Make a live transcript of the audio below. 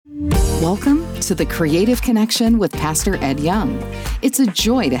Welcome to The Creative Connection with Pastor Ed Young. It's a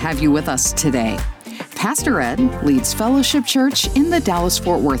joy to have you with us today. Pastor Ed leads Fellowship Church in the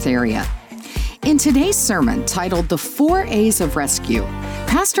Dallas-Fort Worth area. In today's sermon titled The 4 A's of Rescue,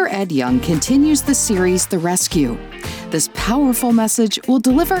 Pastor Ed Young continues the series, The Rescue. This powerful message will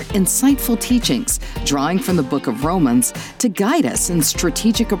deliver insightful teachings, drawing from the book of Romans to guide us in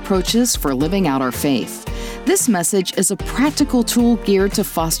strategic approaches for living out our faith. This message is a practical tool geared to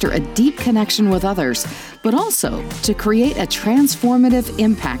foster a deep connection with others, but also to create a transformative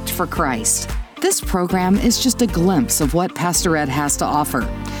impact for Christ. This program is just a glimpse of what Pastor Ed has to offer.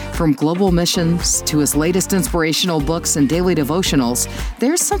 From global missions to his latest inspirational books and daily devotionals,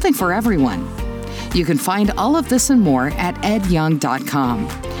 there's something for everyone. You can find all of this and more at edyoung.com.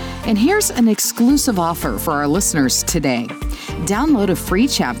 And here's an exclusive offer for our listeners today. Download a free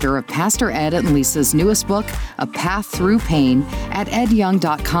chapter of Pastor Ed and Lisa's newest book, A Path Through Pain, at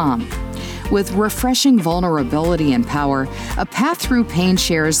edyoung.com. With refreshing vulnerability and power, A Path Through Pain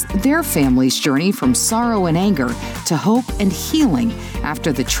shares their family's journey from sorrow and anger to hope and healing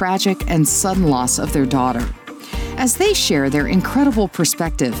after the tragic and sudden loss of their daughter. As they share their incredible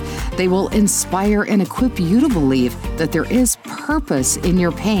perspective, they will inspire and equip you to believe that there is purpose in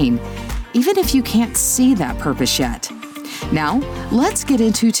your pain, even if you can't see that purpose yet. Now, let's get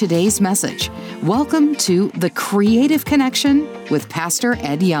into today's message. Welcome to The Creative Connection with Pastor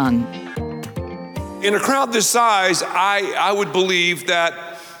Ed Young. In a crowd this size, I would believe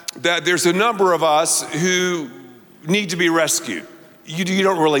that there's a number of us who need to be rescued. You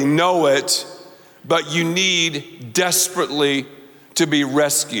don't really know it, but you need desperately to be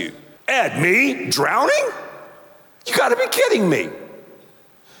rescued. Ed, me? Drowning? You gotta be kidding me.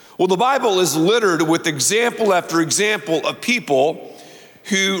 Well, the Bible is littered with example after example of people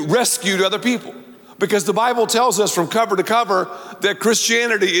who rescued other people. Because the Bible tells us from cover to cover that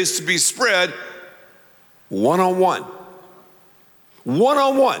Christianity is to be spread one-on-one.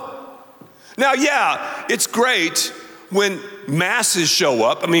 One-on-one. Now, yeah, it's great when masses show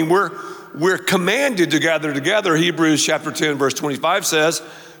up. I mean, we're commanded to gather together. Hebrews chapter 10, verse 25 says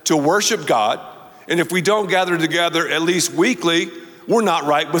to worship God. And if we don't gather together at least weekly, we're not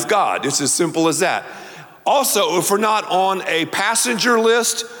right with God. It's as simple as that. Also, if we're not on a passenger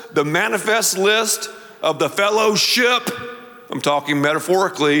list, the manifest list of the fellowship, I'm talking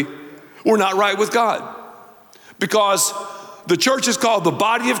metaphorically, we're not right with God. Because the church is called the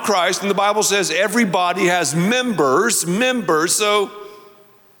body of Christ, and the Bible says every body has members, so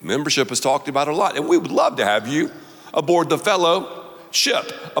membership is talked about a lot, and we would love to have you aboard the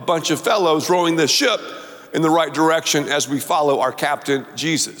fellowship, a bunch of fellows rowing the ship in the right direction as we follow our captain,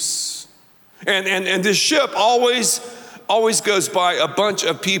 Jesus. And this ship always goes by a bunch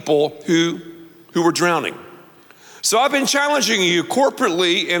of people who were drowning. So I've been challenging you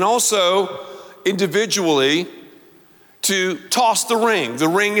corporately and also individually to toss the ring. The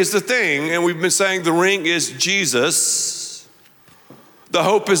ring is the thing, and we've been saying the ring is Jesus. The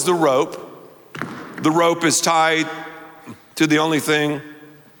hope is the rope. The rope is tied to the only thing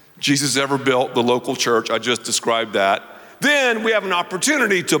Jesus ever built, the local church. I just described that. Then we have an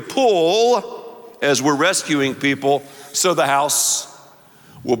opportunity to pull as we're rescuing people so the house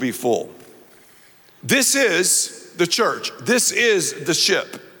will be full. This is the church. This is the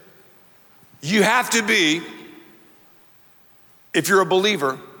ship. You have to be, if you're a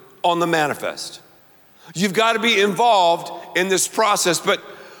believer, on the manifest. You've got to be involved in this process, but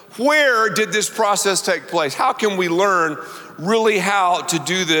where did this process take place? How can we learn really how to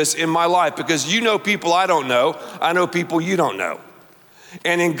do this in my life? Because you know people I don't know. I know people you don't know.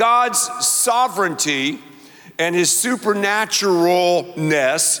 And in God's sovereignty and his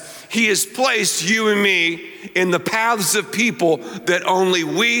supernaturalness, he has placed you and me in the paths of people that only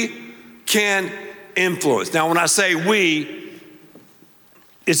we can influence. Now, when I say we,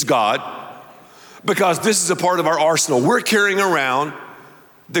 it's God, because this is a part of our arsenal. We're carrying around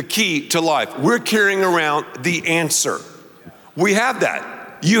the key to life. We're carrying around the answer. We have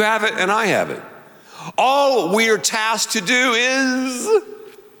that. You have it and I have it. All we are tasked to do is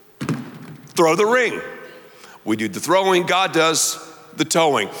throw the ring. We do the throwing, God does the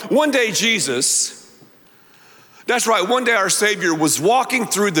towing. One day Jesus, that's right, one day our Savior was walking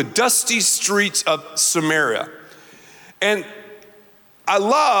through the dusty streets of Samaria. And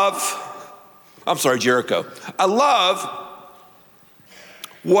Jericho. I love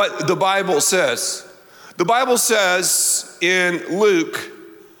what the Bible says. The Bible says in Luke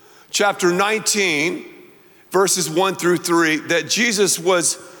chapter 19, verses 1 through 3, that Jesus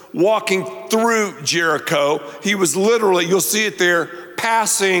was walking through Jericho. He was literally, you'll see it there,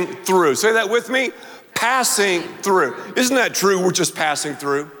 passing through. Say that with me. Passing through. Isn't that true? We're just passing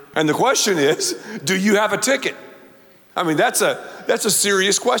through. And the question is, do you have a ticket? I mean, that's a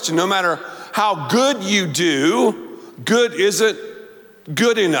serious question. No matter how good you do, good isn't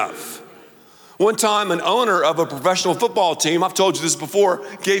good enough. One time, an owner of a professional football team, I've told you this before,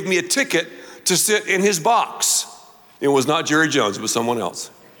 gave me a ticket to sit in his box. It was not Jerry Jones, it was someone else.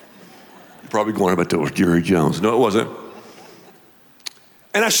 You're probably going, about that was Jerry Jones. No, it wasn't.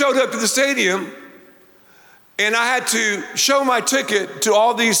 And I showed up to the stadium, and I had to show my ticket to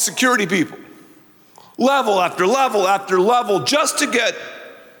all these security people, level after level after level, just to get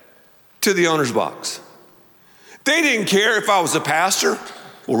to the owner's box. They didn't care if I was a pastor.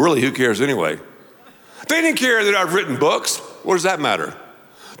 Well, really, who cares anyway? They didn't care that I've written books. What does that matter?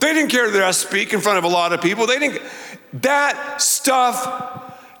 They didn't care that I speak in front of a lot of people. That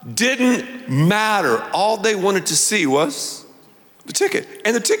stuff didn't matter. All they wanted to see was the ticket.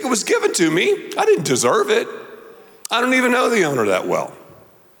 And the ticket was given to me. I didn't deserve it. I don't even know the owner that well.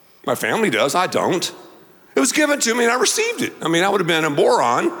 My family does, I don't. It was given to me and I received it. I mean, I would have been a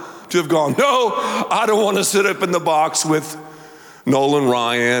moron to have gone, no, I don't want to sit up in the box with Nolan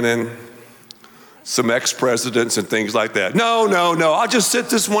Ryan and some ex-presidents and things like that. No, I'll just sit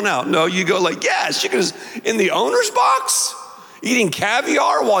this one out. No, you go like, yes, you can just, in the owner's box, eating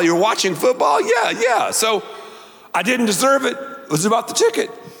caviar while you're watching football? Yeah. So I didn't deserve it. It was about the ticket.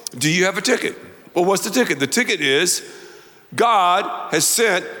 Do you have a ticket? Well, what's the ticket? The ticket is God has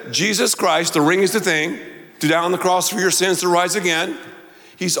sent Jesus Christ, the ring is the thing, to die on the cross for your sins to rise again.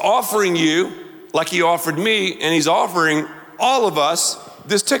 He's offering you, like he offered me, and he's offering all of us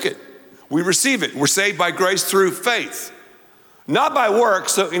this ticket. We receive it. We're saved by grace through faith, not by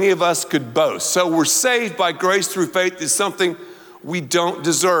works, so any of us could boast. So we're saved by grace through faith is something we don't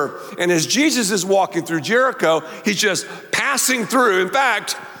deserve. And as Jesus is walking through Jericho, he's just passing through. In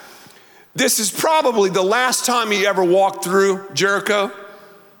fact, this is probably the last time he ever walked through Jericho.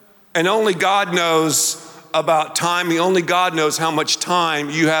 And only God knows about time. Only God knows how much time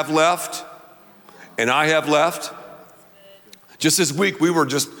you have left and I have left. Just this week, we were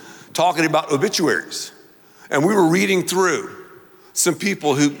just talking about obituaries. And we were reading through some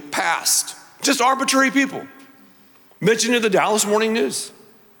people who passed, just arbitrary people, mentioned in the Dallas Morning News.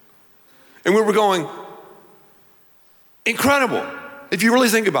 And we were going, incredible, if you really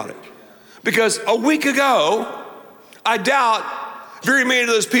think about it. Because a week ago, I doubt very many of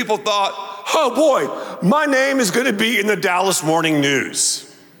those people thought, oh boy, my name is going to be in the Dallas Morning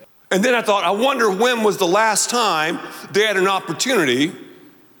News. And then I thought, I wonder when was the last time they had an opportunity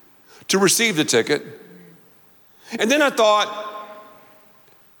to receive the ticket. And then I thought,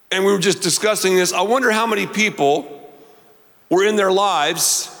 and we were just discussing this, I wonder how many people were in their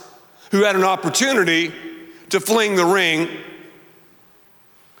lives who had an opportunity to fling the ring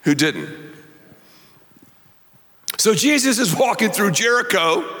who didn't. So Jesus is walking through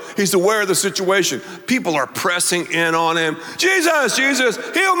Jericho. He's aware of the situation. People are pressing in on him. Jesus,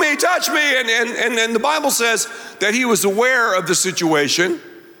 heal me, touch me. And the Bible says that he was aware of the situation.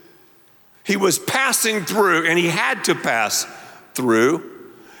 He was passing through, and he had to pass through.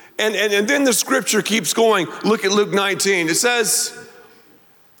 And then the scripture keeps going. Look at Luke 19. It says,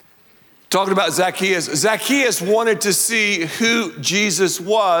 talking about Zacchaeus. Zacchaeus wanted to see who Jesus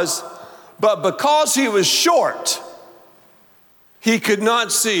was, but because he was short, he could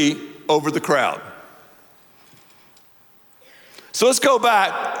not see over the crowd. So let's go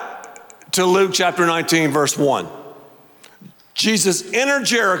back to Luke chapter 19, verse 1. Jesus entered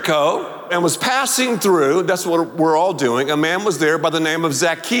Jericho and was passing through. That's what we're all doing. A man was there by the name of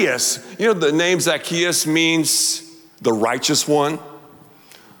Zacchaeus. You know, the name Zacchaeus means the righteous one.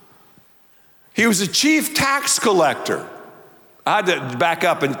 He was a chief tax collector. I had to back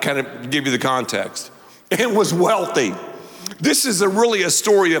up and kind of give you the context. And was wealthy. This is really a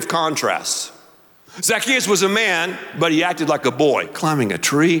story of contrast. Zacchaeus was a man, but he acted like a boy. Climbing a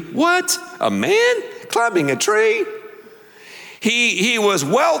tree? What? A man climbing a tree? He was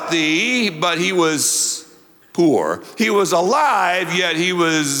wealthy, but he was poor. He was alive, yet he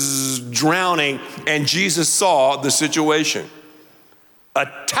was drowning, and Jesus saw the situation. A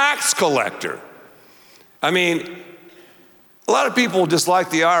tax collector. I mean, a lot of people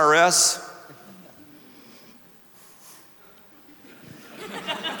dislike the IRS.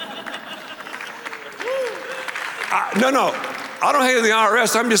 No, I don't hate the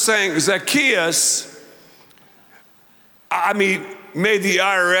IRS. I'm just saying Zacchaeus, made the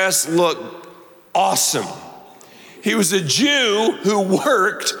IRS look awesome. He was a Jew who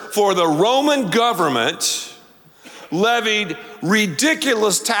worked for the Roman government, levied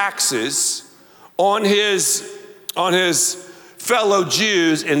ridiculous taxes on his fellow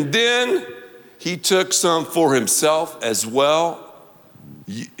Jews, and then he took some for himself as well.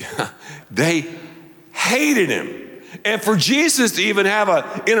 They hated him. And for Jesus to even have an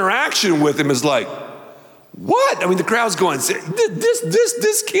interaction with him is like, what? I mean, the crowd's going,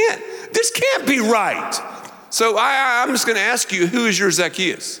 this can't be right. So I'm just going to ask you, who is your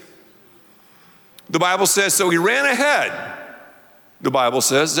Zacchaeus? The Bible says, so he ran ahead. The Bible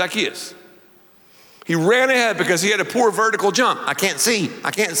says, Zacchaeus. He ran ahead because he had a poor vertical jump. I can't see.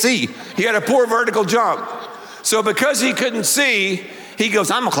 He had a poor vertical jump. So because he couldn't see, he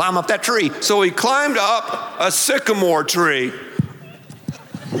goes, I'm gonna climb up that tree. So he climbed up a sycamore tree.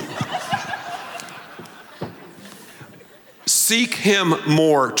 Seek him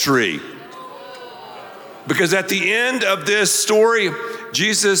more tree. Because at the end of this story,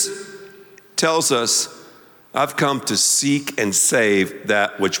 Jesus tells us, I've come to seek and save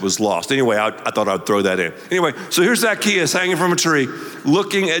that which was lost. Anyway, I thought I'd throw that in. Anyway, so here's Zacchaeus hanging from a tree,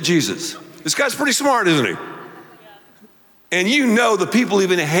 looking at Jesus. This guy's pretty smart, isn't he? And you know the people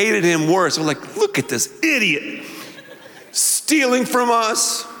even hated him worse. They're like, look at this idiot stealing from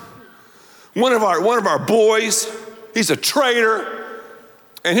us. One of our boys, he's a traitor.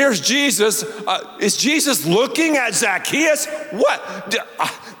 And here's Jesus. Is Jesus looking at Zacchaeus? What?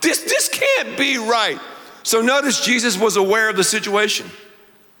 This can't be right. So notice Jesus was aware of the situation.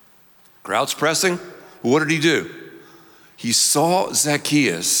 Crowd's pressing. What did he do? He saw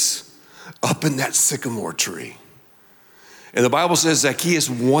Zacchaeus up in that sycamore tree. And the Bible says Zacchaeus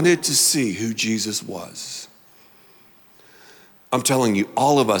wanted to see who Jesus was. I'm telling you,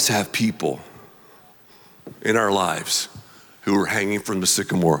 all of us have people in our lives who are hanging from the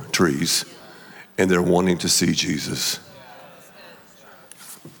sycamore trees and they're wanting to see Jesus.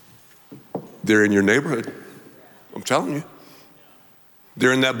 They're in your neighborhood. I'm telling you.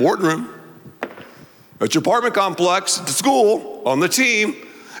 They're in that boardroom, at your apartment complex, at the school, on the team.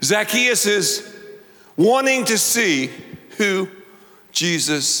 Zacchaeus is wanting to see who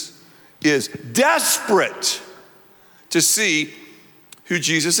Jesus is. Desperate to see who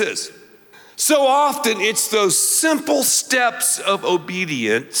Jesus is. So often it's those simple steps of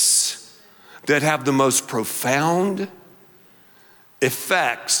obedience that have the most profound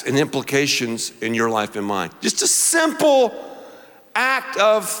effects and implications in your life and mine. Just a simple act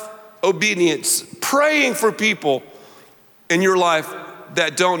of obedience, praying for people in your life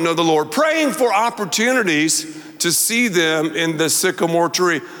that don't know the Lord, praying for opportunities to see them in the sycamore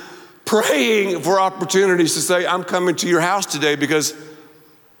tree, praying for opportunities to say, I'm coming to your house today, because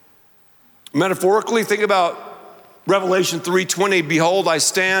metaphorically, think about Revelation 3:20, behold, I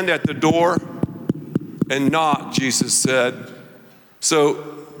stand at the door and knock, Jesus said.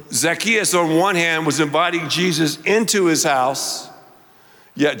 So Zacchaeus, on one hand, was inviting Jesus into his house,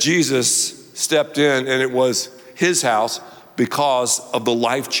 yet Jesus stepped in and it was his house because of the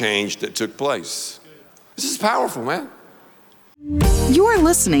life change that took place. This is powerful, man. You're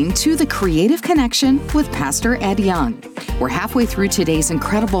listening to The Creative Connection with Pastor Ed Young. We're halfway through today's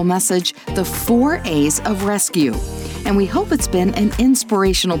incredible message, The 4 A's of Rescue, and we hope it's been an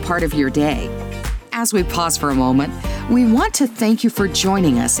inspirational part of your day. As we pause for a moment, we want to thank you for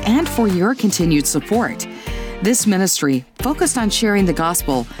joining us and for your continued support. This ministry, focused on sharing the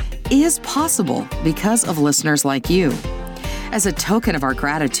gospel, is possible because of listeners like you. As a token of our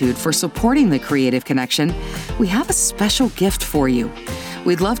gratitude for supporting The Creative Connection, we have a special gift for you.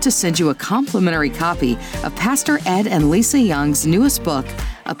 We'd love to send you a complimentary copy of Pastor Ed and Lisa Young's newest book,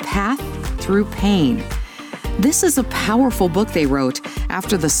 A Path Through Pain. This is a powerful book they wrote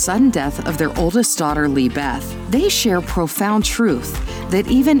after the sudden death of their oldest daughter, Lee Beth. They share profound truth that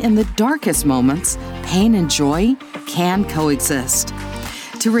even in the darkest moments, pain and joy can coexist.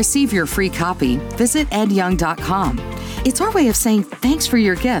 To receive your free copy, visit edyoung.com. It's our way of saying thanks for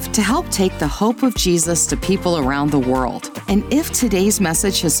your gift to help take the hope of Jesus to people around the world. And if today's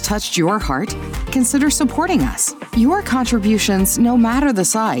message has touched your heart, consider supporting us. Your contributions, no matter the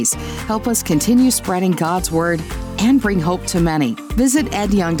size, help us continue spreading God's word and bring hope to many. Visit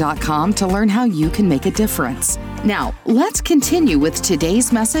edyoung.com to learn how you can make a difference. Now, let's continue with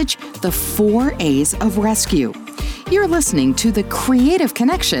today's message, The 4 A's of Rescue. You're listening to The Creative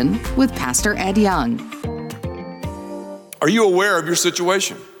Connection with Pastor Ed Young. Are you aware of your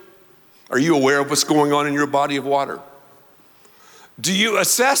situation? Are you aware of what's going on in your body of water? Do you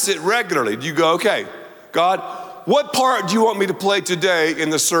assess it regularly? Do you go, okay, God, what part do you want me to play today in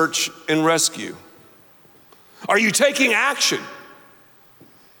the search and rescue? Are you taking action?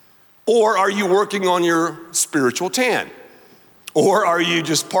 Or are you working on your spiritual tan? Or are you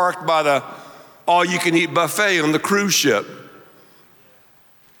just parked by the all-you-can-eat buffet on the cruise ship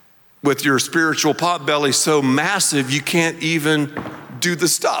with your spiritual potbelly so massive you can't even do the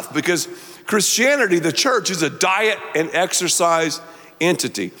stuff? Because Christianity, the church, is a diet and exercise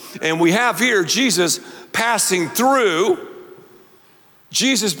entity. And we have here Jesus passing through,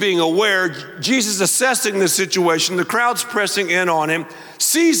 Jesus being aware, Jesus assessing the situation, the crowd's pressing in on him,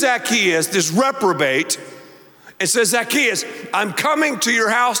 sees Zacchaeus, this reprobate, and says, Zacchaeus, I'm coming to your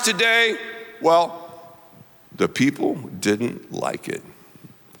house today. Well, the people didn't like it.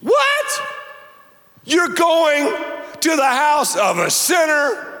 What? You're going to the house of a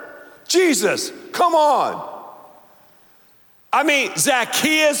sinner? Jesus, come on. I mean,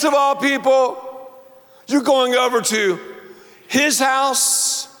 Zacchaeus of all people, you're going over to his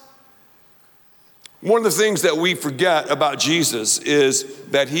house? One of the things that we forget about Jesus is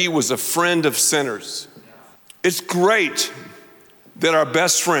that he was a friend of sinners. It's great that our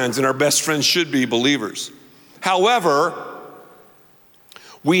best friends, and our best friends should be believers. However,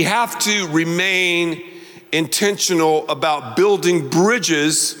 we have to remain intentional about building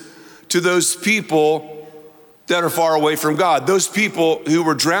bridges to those people that are far away from God, those people who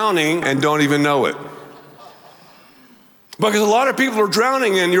were drowning and don't even know it. Because a lot of people are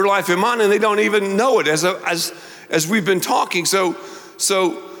drowning in your life and mine, and they don't even know it, as we've been talking. So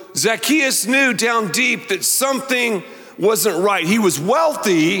Zacchaeus knew down deep that something wasn't right. He was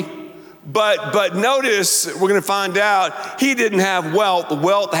wealthy, but notice, we're going to find out, he didn't have wealth. The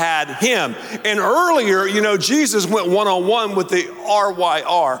wealth had him. And earlier, Jesus went one-on-one with the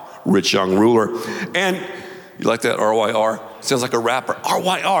RYR, rich young ruler. And you like that, RYR? Sounds like a rapper,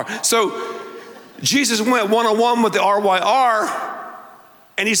 RYR. So Jesus went one-on-one with the RYR,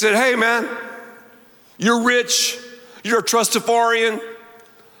 and he said, hey, man, you're rich. You're a trustafarian.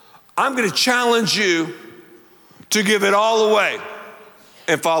 I'm going to challenge you to give it all away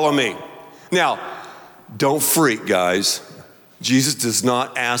and follow me. Now, don't freak, guys. Jesus does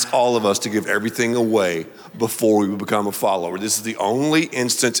not ask all of us to give everything away before we become a follower. This is the only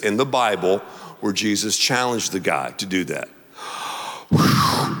instance in the Bible where Jesus challenged the guy to do that.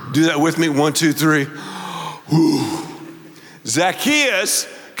 Do that with me. 1, 2, 3. Zacchaeus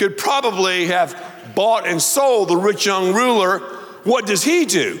could probably have bought and sold the rich young ruler. What does he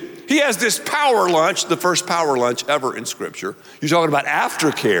do? He has this power lunch, the first power lunch ever in Scripture. You're talking about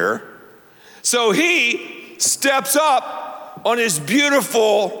Aftercare. So he steps up on his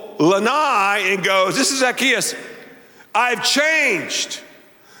beautiful lanai and goes, this is Zacchaeus. I've changed.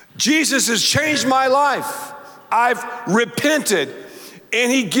 Jesus has changed my life. I've repented. And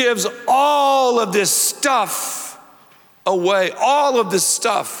he gives all of this stuff away, all of this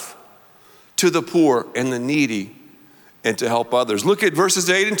stuff to the poor and the needy and to help others. Look at verses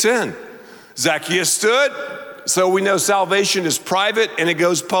 8 and 10. Zacchaeus stood, so we know salvation is private and it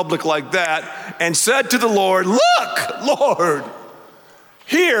goes public like that, and said to the Lord, look, Lord,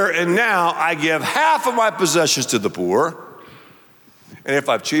 here and now I give half of my possessions to the poor, and if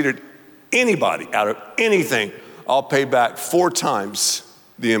I've cheated anybody out of anything, I'll pay back 4 times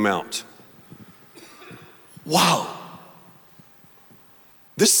the amount. Wow.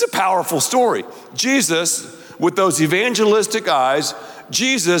 This is a powerful story. Jesus, with those evangelistic eyes,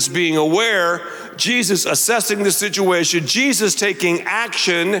 Jesus being aware, Jesus assessing the situation, Jesus taking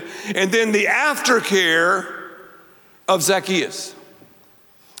action, and then the aftercare of Zacchaeus.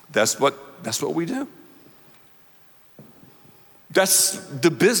 That's what we do. That's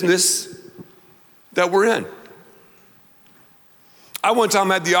the business that we're in. I one time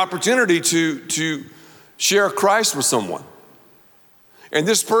had the opportunity to share Christ with someone. And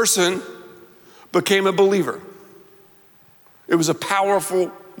this person became a believer. It was a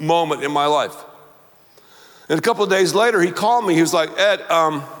powerful moment in my life. And a couple of days later, he called me. He was like, Ed,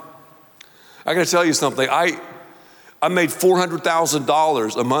 I got to tell you something. I made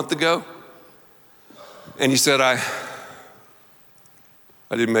 $400,000 a month ago. And he said, I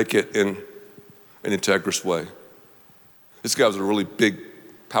didn't make it in an integrous way. This guy was a really big,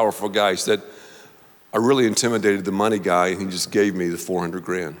 powerful guy. He said, I really intimidated the money guy, and he just gave me the 400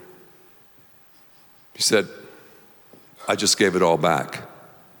 grand. He said, I just gave it all back.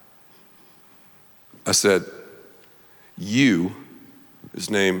 I said, you,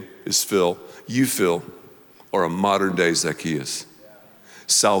 his name is Phil, you, Phil, are a modern day Zacchaeus.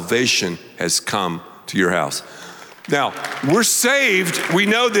 Salvation has come to your house. Now, we're saved, we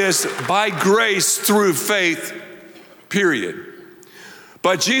know this, by grace through faith, period.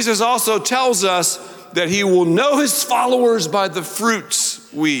 But Jesus also tells us that he will know his followers by the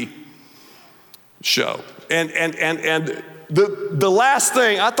fruits we show. And the last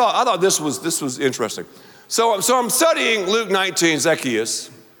thing, I thought this was interesting. So I'm studying Luke 19, Zacchaeus,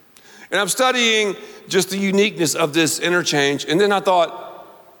 and I'm studying just the uniqueness of this interchange. And then I thought,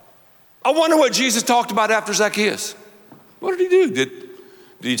 I wonder what Jesus talked about after Zacchaeus. What did he do? Did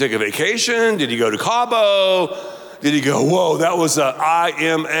he take a vacation? Did he go to Cabo? Did he go, whoa, that was a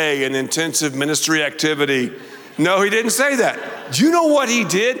IMA, an intensive ministry activity? No, he didn't say that. Do you know what he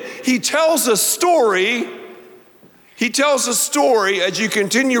did? He tells a story. He tells a story as you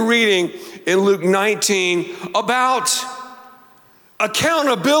continue reading in Luke 19 about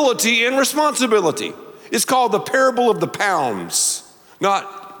accountability and responsibility. It's called the parable of the pounds.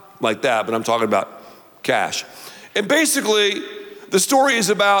 Not like that, but I'm talking about cash. And basically, the story is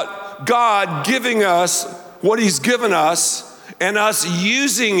about God giving us what he's given us and us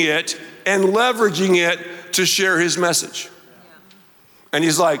using it and leveraging it to share his message. And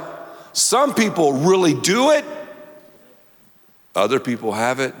he's like, some people really do it. Other people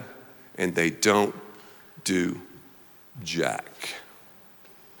have it and they don't do jack.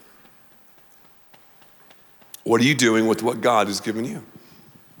 What are you doing with what God has given you?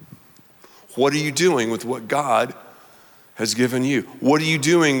 What are you doing with what God has given you? What are you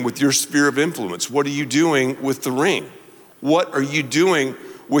doing with your sphere of influence? What are you doing with the ring? What are you doing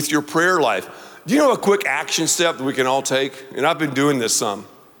with your prayer life? Do you know a quick action step that we can all take? And I've been doing this some.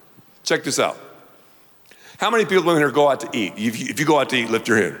 Check this out. How many people in here go out to eat? If you go out to eat, lift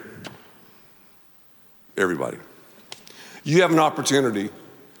your hand. Everybody. You have an opportunity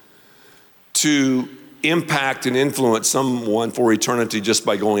to impact and influence someone for eternity just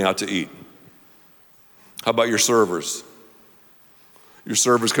by going out to eat. How about your servers? Your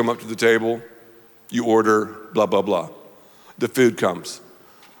servers come up to the table, you order, blah, blah, blah. The food comes.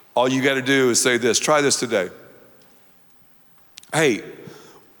 All you got to do is say this, try this today. Hey,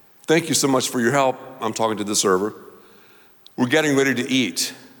 thank you so much for your help. I'm talking to the server. We're getting ready to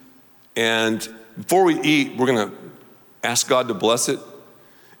eat. And before we eat, we're going to ask God to bless it.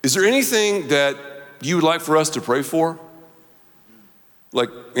 Is there anything that you would like for us to pray for? Like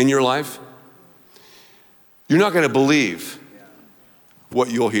in your life? You're not going to believe what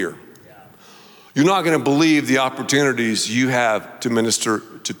you'll hear. You're not going to believe the opportunities you have to minister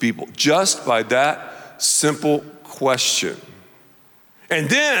to people just by that simple question. And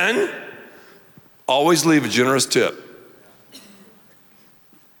then always leave a generous tip.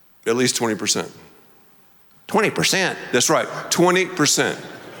 At least 20%. 20%? That's right, 20%.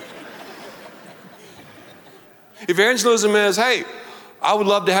 Evangelism is, hey, I would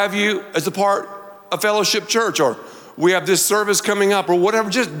love to have you as a part of Fellowship Church, or we have this service coming up, or whatever.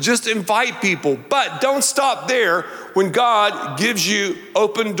 Just invite people. But don't stop there. When God gives you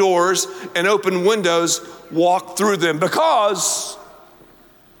open doors and open windows, walk through them. Because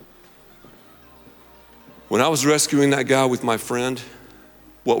when I was rescuing that guy with my friend,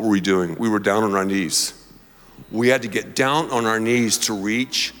 what were we doing? We were down on our knees. We had to get down on our knees to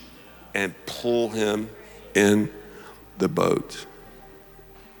reach and pull him in the boat.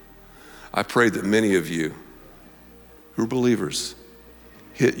 I pray that many of you who are believers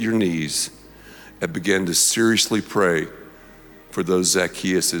hit your knees and begin to seriously pray for those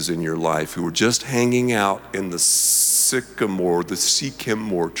Zacchaeuses in your life who are just hanging out in the sycamore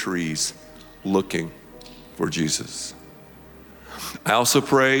trees looking for Jesus. I also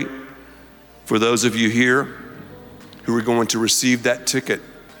pray for those of you here who are going to receive that ticket,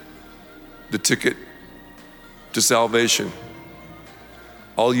 the ticket to salvation.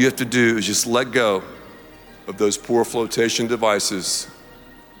 All you have to do is just let go of those poor flotation devices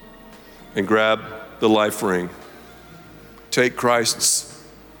and grab the life ring. Take Christ's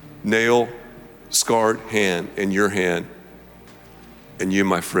nail-scarred hand in your hand, and you,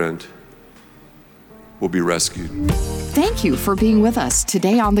 my friend, will be rescued. Thank you for being with us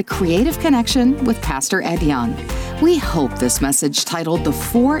today on The Creative Connection with Pastor Ed Young. We hope this message titled The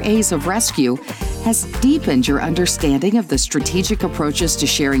 4 A's of Rescue has deepened your understanding of the strategic approaches to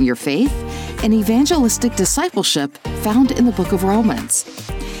sharing your faith and evangelistic discipleship found in the book of Romans.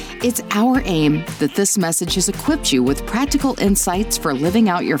 It's our aim that this message has equipped you with practical insights for living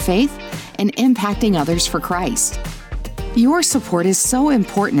out your faith and impacting others for Christ. Your support is so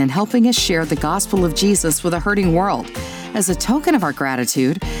important in helping us share the gospel of Jesus with a hurting world. As a token of our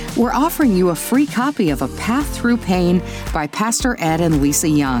gratitude, we're offering you a free copy of A Path Through Pain by Pastor Ed and Lisa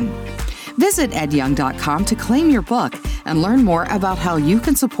Young. Visit edyoung.com to claim your book and learn more about how you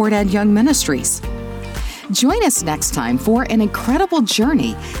can support Ed Young Ministries. Join us next time for an incredible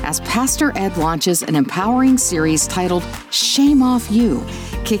journey as Pastor Ed launches an empowering series titled Shame Off You,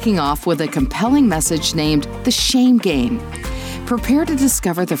 kicking off with a compelling message named The Shame Game. Prepare to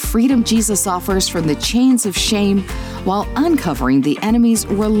discover the freedom Jesus offers from the chains of shame while uncovering the enemy's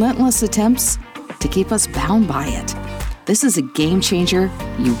relentless attempts to keep us bound by it. This is a game changer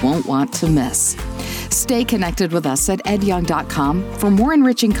you won't want to miss. Stay connected with us at edyoung.com for more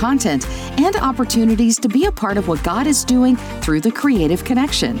enriching content and opportunities to be a part of what God is doing through the Creative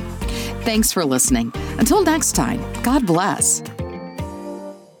Connection. Thanks for listening. Until next time, God bless.